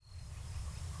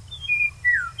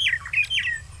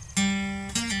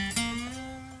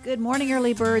Good morning,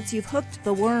 early birds. You've hooked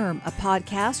the worm, a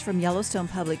podcast from Yellowstone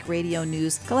Public Radio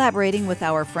News, collaborating with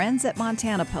our friends at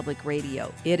Montana Public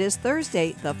Radio. It is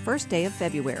Thursday, the first day of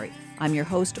February. I'm your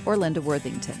host, Orlinda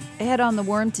Worthington. Ahead on the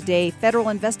worm today, federal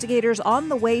investigators on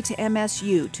the way to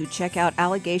MSU to check out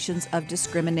allegations of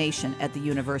discrimination at the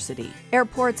university.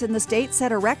 Airports in the state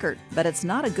set a record, but it's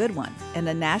not a good one. And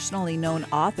a nationally known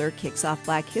author kicks off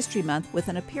Black History Month with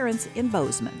an appearance in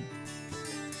Bozeman.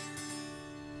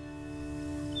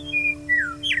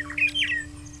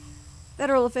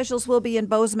 Federal officials will be in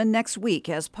Bozeman next week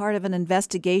as part of an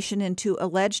investigation into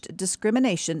alleged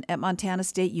discrimination at Montana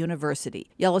State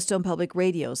University. Yellowstone Public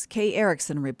Radio's Kay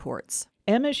Erickson reports.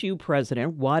 MSU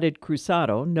President Wadid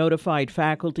Cruzado notified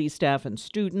faculty, staff, and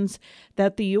students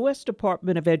that the U.S.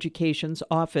 Department of Education's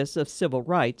Office of Civil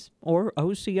Rights, or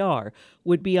OCR,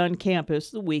 would be on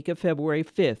campus the week of February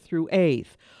 5th through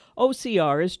 8th.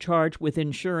 OCR is charged with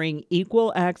ensuring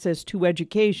equal access to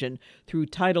education through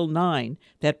Title IX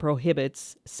that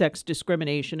prohibits sex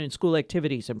discrimination in school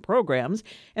activities and programs,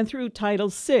 and through Title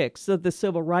VI of the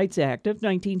Civil Rights Act of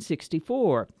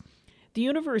 1964. The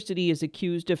university is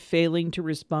accused of failing to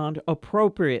respond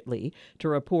appropriately to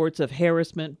reports of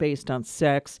harassment based on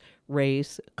sex,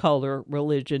 race, color,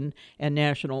 religion, and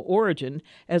national origin,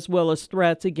 as well as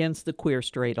threats against the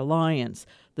Queer-Straight Alliance.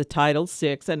 The Title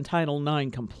VI and Title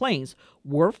IX complaints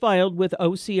were filed with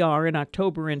OCR in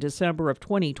October and December of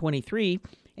 2023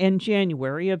 and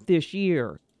January of this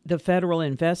year. The federal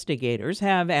investigators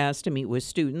have asked to meet with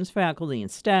students, faculty, and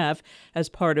staff as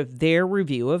part of their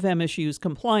review of MSU's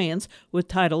compliance with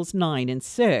Titles 9 and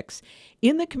 6.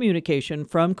 In the communication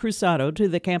from Cruzado to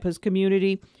the campus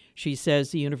community, she says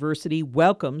the university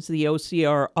welcomes the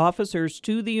OCR officers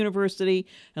to the university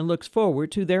and looks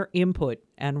forward to their input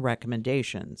and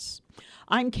recommendations.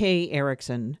 I'm Kay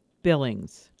Erickson,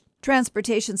 Billings.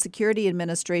 Transportation Security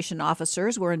Administration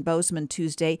officers were in Bozeman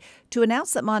Tuesday to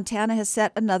announce that Montana has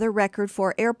set another record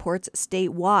for airports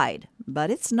statewide, but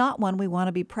it's not one we want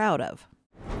to be proud of.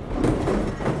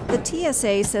 The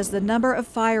TSA says the number of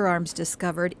firearms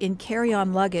discovered in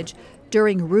carry-on luggage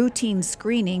during routine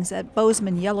screenings at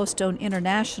Bozeman Yellowstone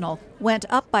International went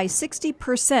up by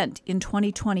 60% in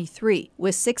 2023,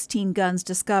 with 16 guns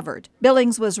discovered.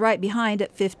 Billings was right behind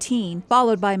at 15,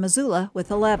 followed by Missoula with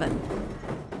 11.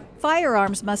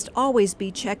 Firearms must always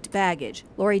be checked baggage.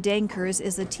 Lori Dankers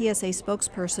is the TSA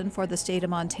spokesperson for the state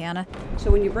of Montana. So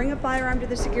when you bring a firearm to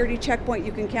the security checkpoint,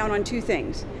 you can count on two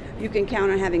things. You can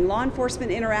count on having law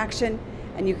enforcement interaction,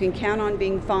 and you can count on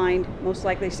being fined, most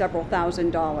likely several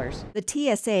 $1,000s.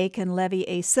 The TSA can levy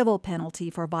a civil penalty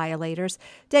for violators.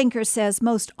 Dankers says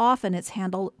most often it's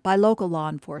handled by local law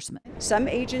enforcement. Some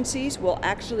agencies will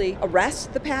actually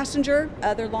arrest the passenger.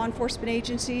 Other law enforcement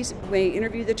agencies may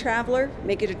interview the traveler,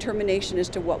 make a determination as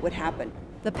to what would happen.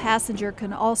 The passenger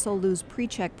can also lose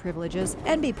pre-check privileges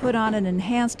and be put on an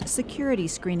enhanced security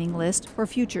screening list for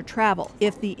future travel.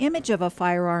 If the image of a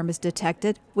firearm is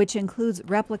detected, which includes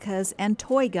replicas and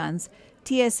toy guns,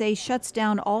 TSA shuts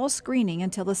down all screening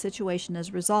until the situation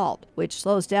is resolved, which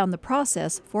slows down the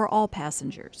process for all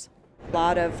passengers. A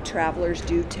lot of travelers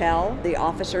do tell the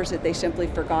officers that they simply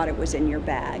forgot it was in your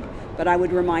bag. But I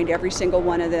would remind every single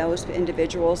one of those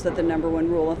individuals that the number one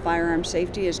rule of firearm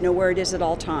safety is know where it is at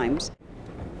all times.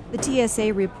 The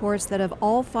TSA reports that of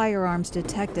all firearms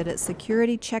detected at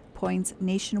security checkpoints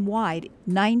nationwide,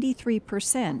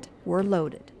 93% were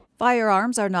loaded.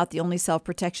 Firearms are not the only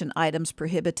self-protection items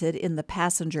prohibited in the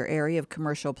passenger area of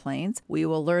commercial planes. We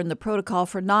will learn the protocol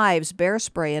for knives, bear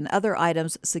spray, and other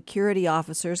items security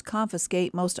officers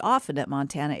confiscate most often at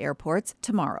Montana airports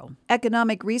tomorrow.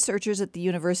 Economic researchers at the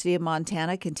University of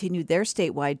Montana continued their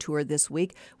statewide tour this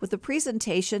week with a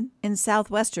presentation in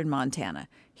southwestern Montana.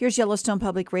 Here's Yellowstone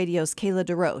Public Radio's Kayla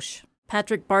DeRoche.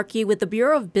 Patrick Barkey with the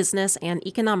Bureau of Business and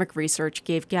Economic Research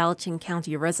gave Gallatin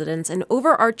County residents an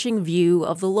overarching view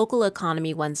of the local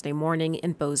economy Wednesday morning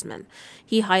in Bozeman.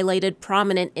 He highlighted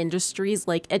prominent industries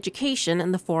like education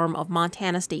in the form of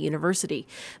Montana State University,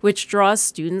 which draws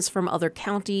students from other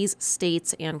counties,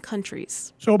 states, and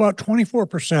countries. So about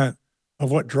 24% of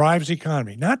what drives the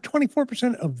economy, not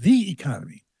 24% of the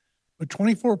economy, but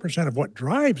 24% of what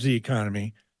drives the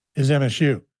economy is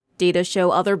MSU. Data show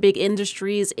other big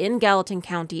industries in Gallatin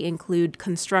County include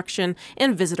construction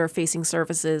and visitor-facing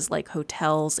services like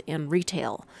hotels and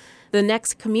retail. The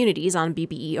next communities on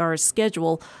BBER's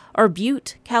schedule are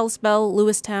Butte, Kalispell,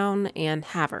 Lewistown, and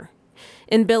Havre.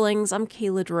 In Billings, I'm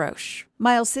Kayla DeRoche.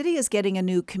 Miles City is getting a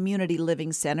new community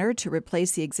living center to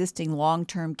replace the existing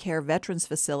long-term care veterans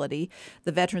facility.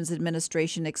 The Veterans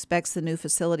Administration expects the new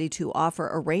facility to offer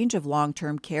a range of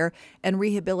long-term care and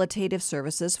rehabilitative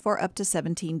services for up to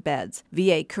 17 beds.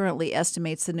 VA currently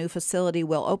estimates the new facility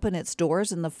will open its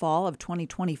doors in the fall of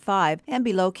 2025 and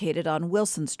be located on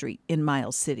Wilson Street in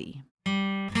Miles City.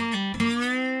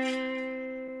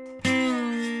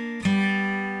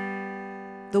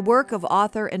 The work of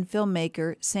author and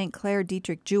filmmaker St. Clair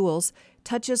Dietrich Jules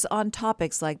touches on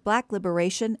topics like Black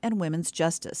liberation and women's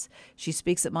justice. She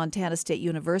speaks at Montana State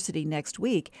University next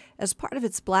week as part of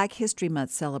its Black History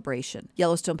Month celebration.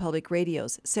 Yellowstone Public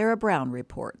Radio's Sarah Brown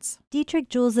reports. Dietrich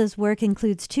Jules's work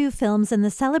includes 2 films and the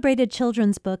celebrated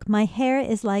children's book, My Hair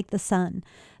is Like the Sun.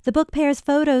 The book pairs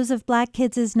photos of Black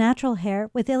kids' natural hair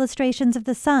with illustrations of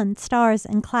the sun, stars,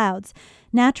 and clouds,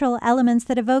 natural elements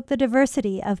that evoke the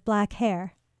diversity of Black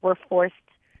hair. We're forced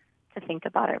to think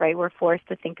about it, right? We're forced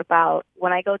to think about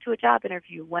when I go to a job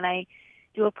interview, when I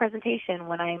do a presentation,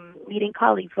 when I'm meeting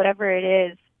colleagues, whatever it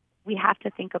is, we have to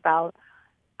think about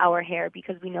our hair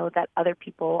because we know that other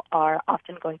people are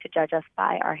often going to judge us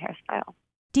by our hairstyle.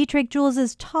 Dietrich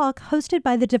Jules's talk, hosted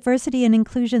by the Diversity and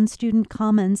Inclusion Student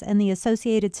Commons and the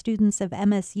Associated Students of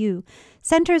MSU,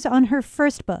 centers on her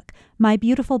first book, My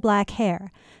Beautiful Black Hair.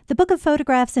 The book of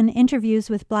photographs and interviews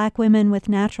with Black women with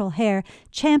natural hair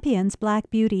champions Black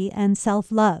beauty and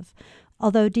self-love.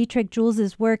 Although Dietrich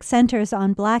Jules's work centers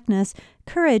on Blackness,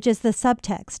 courage is the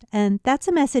subtext, and that's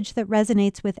a message that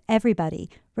resonates with everybody,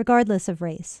 regardless of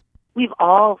race. We've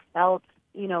all felt,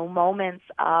 moments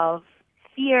of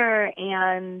fear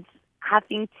and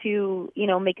having to,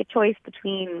 make a choice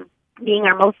between being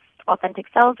our most authentic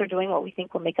selves or doing what we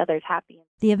think will make others happy.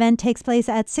 The event takes place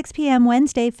at 6 p.m.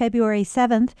 Wednesday, February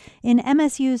 7th in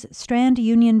MSU's Strand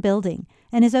Union Building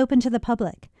and is open to the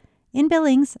public. In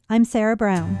Billings, I'm Sarah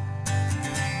Brown.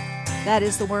 That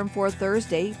is The Worm for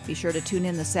Thursday. Be sure to tune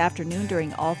in this afternoon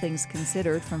during All Things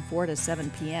Considered from 4 to 7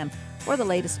 p.m. for the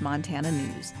latest Montana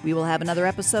news. We will have another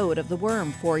episode of The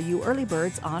Worm for you early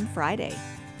birds on Friday.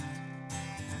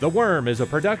 The Worm is a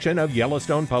production of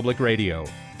Yellowstone Public Radio.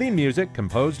 Theme music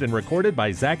composed and recorded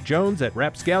by Zach Jones at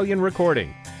Rapscallion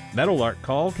Recording. Metal art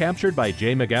call captured by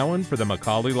Jay McGowan for the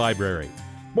Macaulay Library.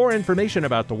 More information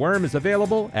about The Worm is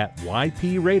available at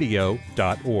ypradio.org.